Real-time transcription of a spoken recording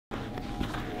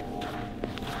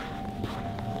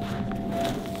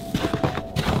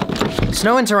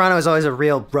Snow in Toronto is always a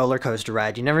real roller coaster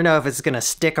ride. You never know if it's gonna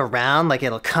stick around, like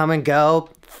it'll come and go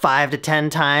 5 to 10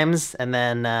 times, and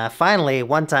then finally,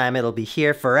 one time it'll be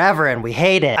here forever and we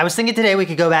hate it. I was thinking today we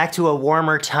could go back to a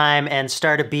warmer time and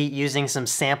start a beat using some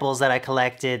samples that I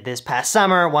collected this past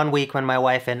summer, one week when my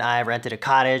wife and I rented a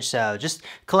cottage. So just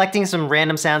collecting some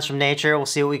random sounds from nature. We'll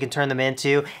see what we can turn them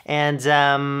into. And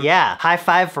yeah, high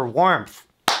five for warmth.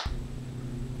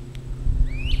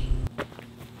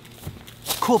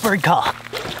 Cool bird call.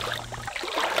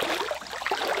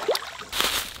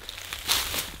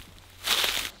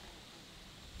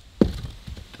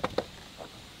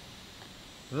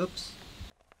 Oops.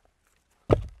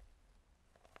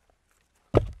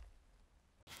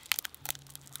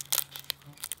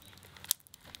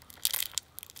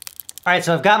 All right,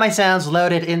 so I've got my sounds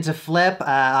loaded into Flip.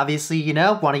 Obviously, you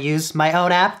know, want to use my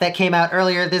own app that came out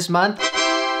earlier this month.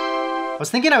 I was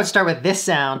thinking I would start with this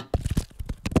sound,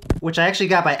 which I actually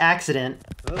got by accident.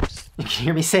 Oops. You can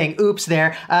hear me saying oops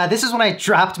there. This is when I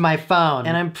dropped my phone,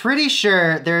 and I'm pretty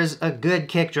sure there's a good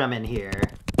kick drum in here.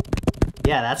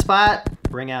 Yeah, that spot.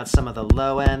 Bring out some of the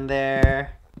low end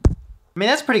there. I mean,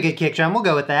 that's a pretty good kick drum. We'll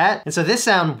go with that. And so this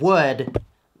sound would,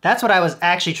 that's what I was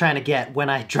actually trying to get when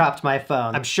I dropped my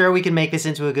phone. I'm sure we can make this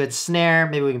into a good snare.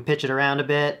 Maybe we can pitch it around a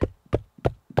bit.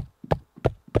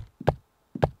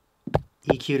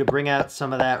 EQ to bring out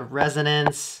some of that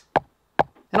resonance.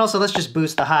 And also, let's just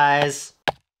boost the highs.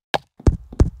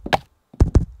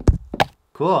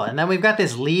 Cool, and then we've got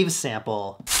this leaves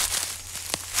sample.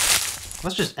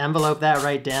 Let's just envelope that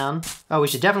right down. Oh, we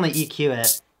should definitely EQ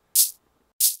it.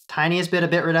 Tiniest bit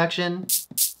of bit reduction.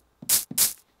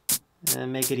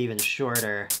 And make it even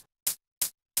shorter.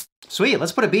 Sweet,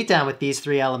 let's put a beat down with these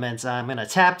three elements. I'm gonna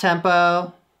tap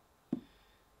tempo.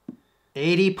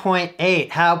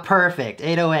 80.8, how perfect,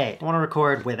 808. I wanna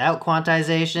record without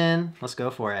quantization. Let's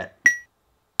go for it.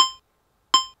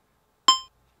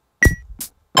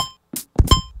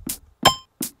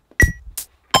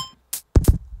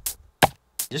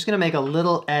 Just gonna make a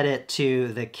little edit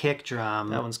to the kick drum.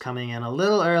 That one's coming in a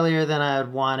little earlier than I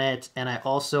would want it, and I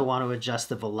also want to adjust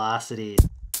the velocity.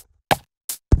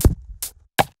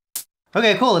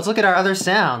 Okay, cool, let's look at our other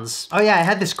sounds. Oh yeah, I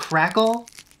had this crackle.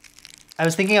 I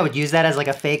was thinking I would use that as like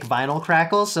a fake vinyl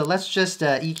crackle, so let's just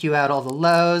EQ out all the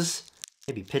lows,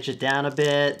 maybe pitch it down a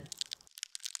bit.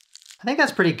 I think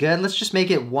that's pretty good. Let's just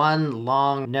make it one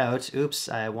long note. Oops,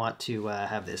 I want to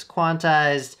have this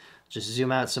quantized. Just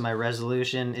zoom out so my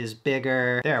resolution is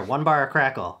bigger. There, 1 bar of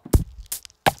crackle.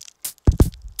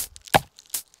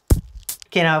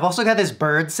 Okay, now I've also got this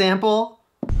bird sample,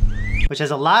 which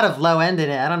has a lot of low end in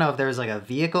it. I don't know if there was like a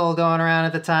vehicle going around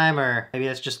at the time, or maybe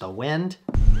that's just the wind.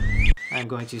 I'm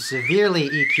going to severely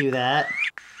EQ that.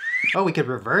 Oh, we could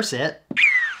reverse it.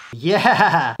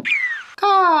 Yeah!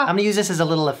 I'm gonna use this as a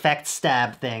little effect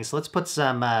stab thing. So let's put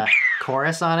some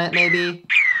chorus on it, maybe.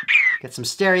 Get some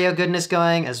stereo goodness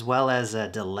going, as well as a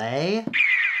delay.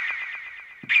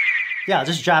 Yeah, I'll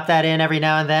just drop that in every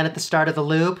now and then at the start of the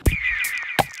loop.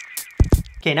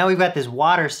 Okay, now we've got this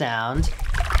water sound.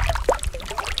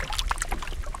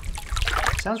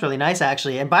 Sounds really nice,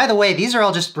 actually. And by the way, these are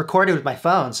all just recorded with my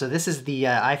phone. So this is the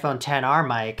iPhone XR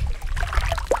mic.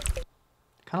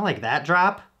 Kind of like that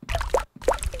drop.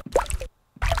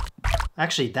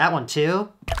 Actually, that one too.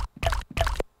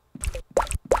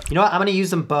 You know what, I'm gonna use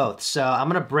them both. So I'm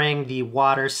gonna bring the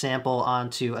water sample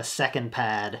onto a second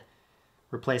pad,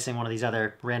 replacing one of these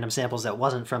other random samples that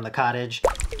wasn't from the cottage.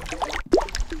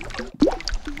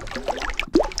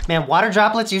 Man, water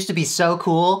droplets used to be so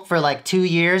cool for like 2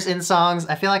 years in songs.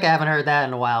 I feel like I haven't heard that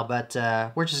in a while, but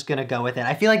we're just gonna go with it.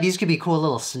 I feel like these could be cool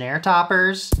little snare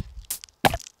toppers.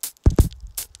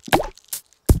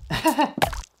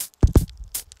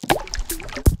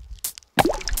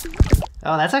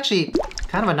 Oh, that's actually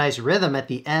kind of a nice rhythm at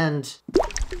the end.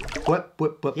 Whoop,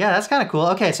 whoop, whoop. Yeah, that's kind of cool.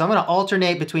 Okay, so I'm gonna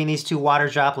alternate between these two water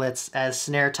droplets as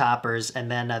snare toppers,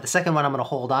 and then the second one I'm gonna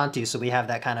hold on to so we have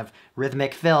that kind of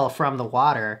rhythmic fill from the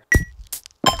water.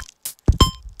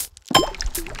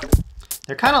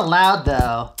 They're kind of loud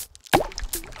though.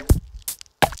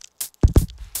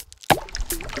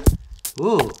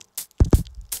 Ooh.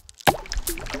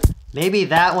 Maybe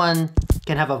that one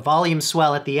can have a volume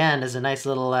swell at the end as a nice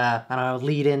little, I don't know,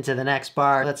 lead into the next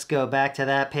bar. Let's go back to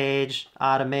that page,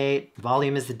 automate.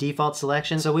 Volume is the default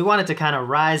selection. So we want it to kind of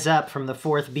rise up from the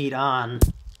 4th beat on.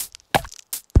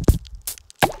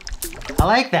 I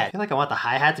like that. I feel like I want the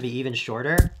hi-hat to be even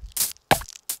shorter.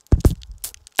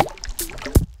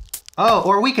 Oh,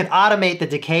 or we could automate the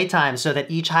decay time so that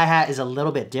each hi-hat is a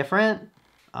little bit different.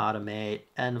 Automate,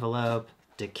 envelope,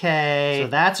 decay. So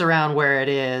that's around where it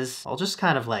is. I'll just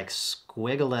kind of like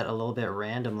squiggle it a little bit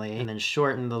randomly and then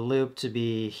shorten the loop to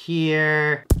be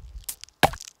here.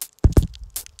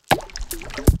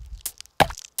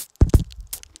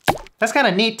 That's kind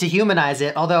of neat to humanize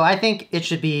it, although I think it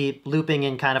should be looping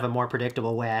in kind of a more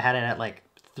predictable way. I had it at like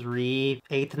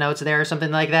 3/8 notes there or something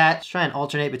like that. Let's try and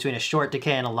alternate between a short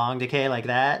decay and a long decay like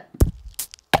that.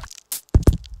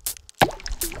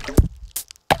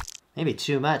 Maybe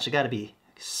too much. I gotta be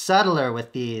subtler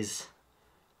with these.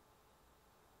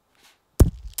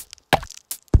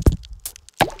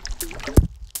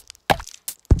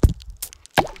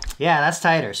 Yeah, that's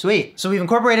tighter. Sweet. So we've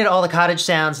incorporated all the cottage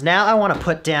sounds. Now I want to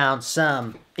put down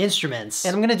some instruments.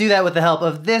 And I'm gonna do that with the help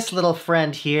of this little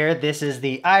friend here. This is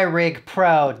the iRig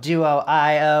Pro Duo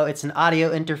IO. It's an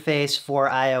audio interface for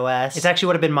iOS. It's actually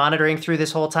what I've been monitoring through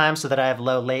this whole time so that I have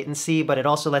low latency, but it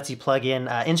also lets you plug in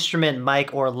instrument,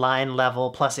 mic, or line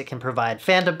level, plus it can provide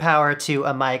phantom power to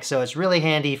a mic, so it's really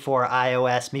handy for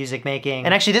iOS music making.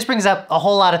 And actually this brings up a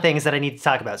whole lot of things that I need to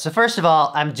talk about. So first of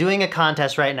all, I'm doing a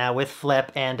contest right now with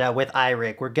Flip and with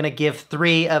iRig. We're gonna give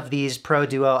 3 of these Pro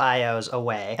Duo IOs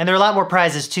away. And there are a lot more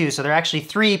prizes too, so there are actually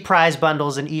 3 prize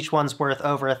bundles and each one's worth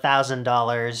over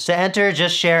 $1,000. To enter,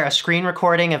 just share a screen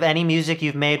recording of any music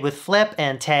you've made with Flip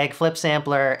and tag Flip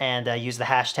Sampler and use the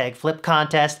hashtag Flip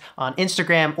Contest on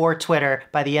Instagram or Twitter.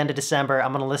 By the end of December,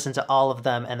 I'm gonna listen to all of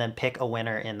them and then pick a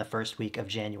winner in the first week of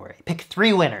January. Pick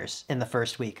 3 winners in the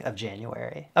first week of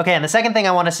January. Okay, and the second thing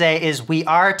I wanna say is we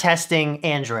are testing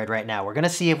Android right now. We're gonna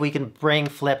see if we can bring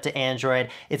Flip to Android.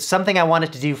 It's something I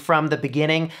wanted to do from the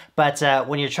beginning, but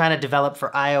when you're trying to develop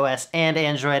for iOS and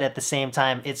Android at the same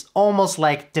time, it's almost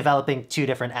like developing 2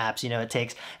 different apps. You know, it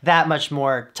takes that much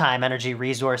more time, energy,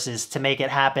 resources to make it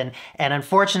happen. And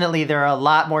unfortunately, there are a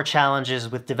lot more challenges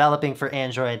with developing for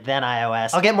Android than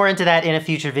iOS. I'll get more into that in a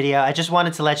future video. I just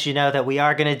wanted to let you know that we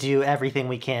are gonna do everything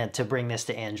we can to bring this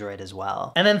to Android as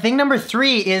well. And then thing number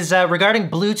 3 is regarding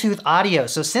Bluetooth audio.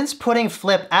 So since putting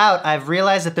Flip out, I've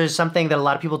realized that there's something that a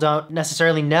lot of people don't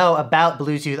necessarily know about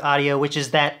Bluetooth audio, which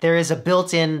is that there is a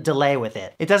built-in delay with it.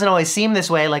 It doesn't always seem this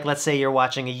way, like let's say you're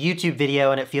watching a YouTube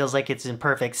video and it feels like it's in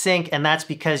perfect sync, and that's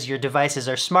because your devices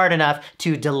are smart enough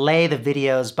to delay the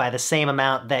videos by the same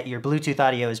amount that your Bluetooth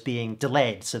audio is being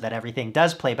delayed so that everything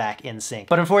does play back in sync.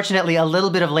 But unfortunately, a little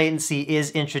bit of latency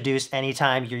is introduced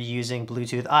anytime you're using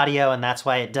Bluetooth audio, and that's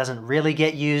why it doesn't really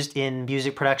get used in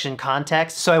music production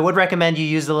context. So I would recommend you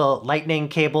use the little lightning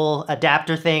cable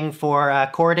adapter thing for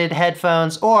corded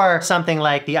headphones, or something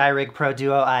like the iRig Pro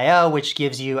Duo IO, which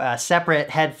gives you a separate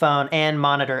headphone and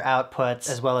monitor outputs,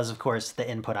 as well as, of course, the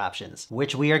input options,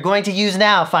 which we are going to use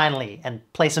now, finally, and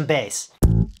play some bass.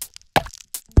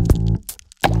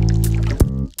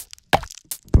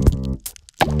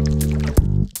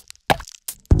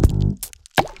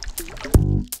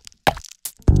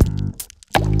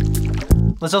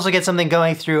 Let's also get something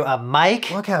going through a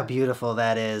mic. Look how beautiful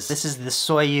that is. This is the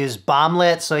Soyuz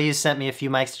Bomblet. Soyuz sent me a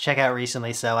few mics to check out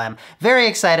recently, so I'm very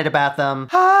excited about them.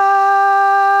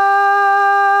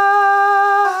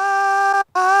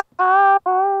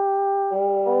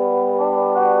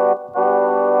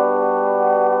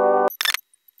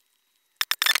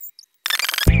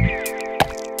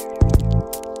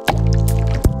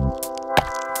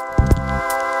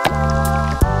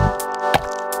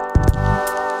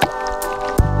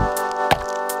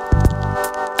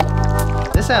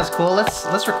 This sounds cool.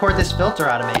 Let's record this filter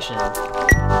automation.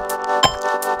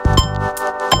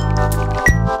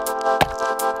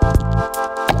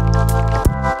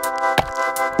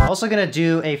 Also gonna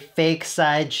do a fake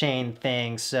sidechain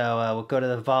thing, so we'll go to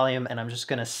the volume and I'm just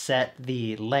gonna set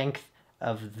the length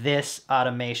of this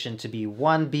automation to be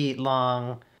 1 beat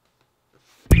long.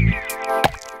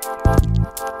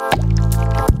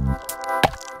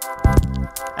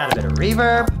 Add a bit of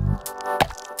reverb.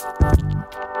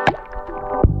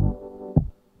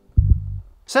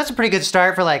 So that's a pretty good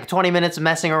start for like 20 minutes of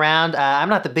messing around. I'm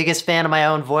not the biggest fan of my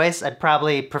own voice. I'd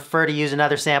probably prefer to use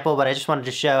another sample, but I just wanted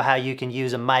to show how you can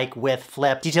use a mic with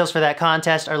Flip. Details for that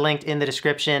contest are linked in the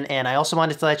description, and I also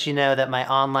wanted to let you know that my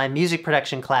online music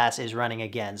production class is running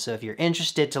again. So if you're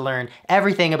interested to learn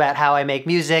everything about how I make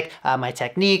music, my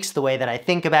techniques, the way that I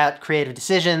think about creative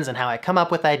decisions, and how I come up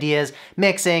with ideas,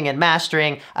 mixing and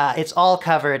mastering, it's all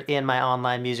covered in my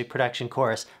online music production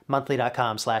course,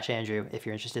 monthly.com/Andrew, if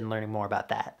you're interested in learning more about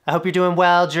that. I hope you're doing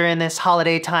well during this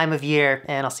holiday time of year,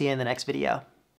 and I'll see you in the next video.